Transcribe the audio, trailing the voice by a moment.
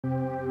Wind.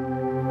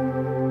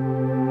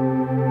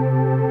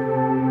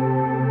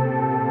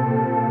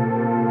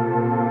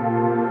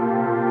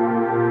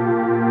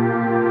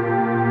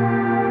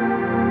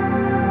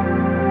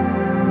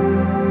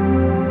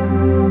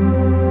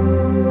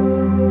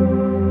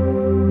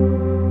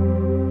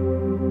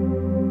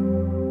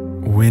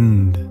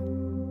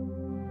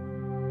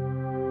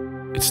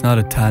 It's not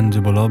a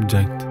tangible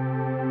object.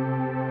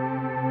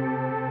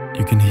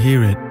 You can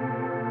hear it,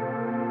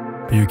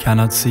 but you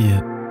cannot see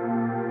it.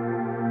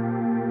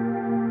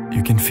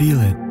 You can feel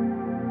it,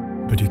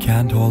 but you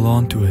can't hold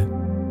on to it.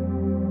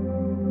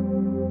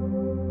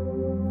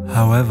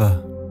 However,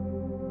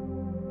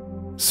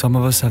 some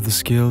of us have the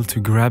skill to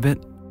grab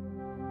it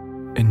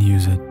and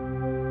use it.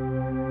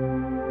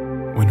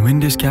 When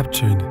wind is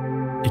captured,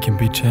 it can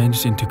be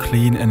changed into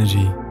clean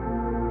energy,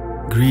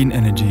 green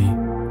energy,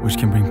 which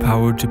can bring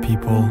power to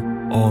people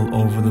all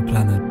over the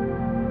planet.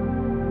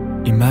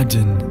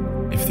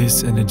 Imagine if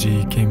this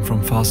energy came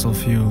from fossil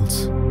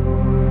fuels.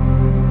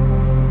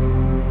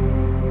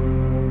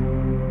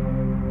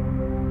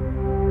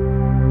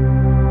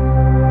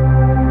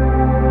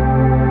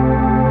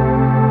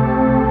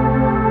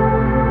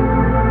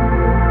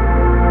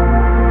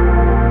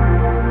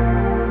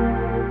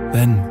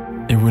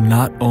 Then it would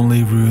not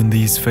only ruin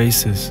these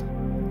faces,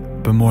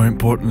 but more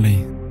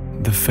importantly,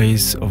 the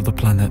face of the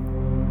planet.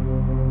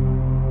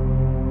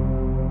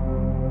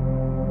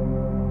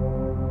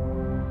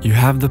 You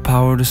have the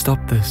power to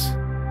stop this.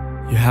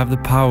 You have the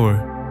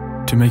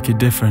power to make a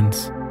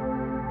difference.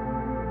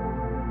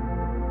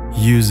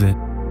 Use it.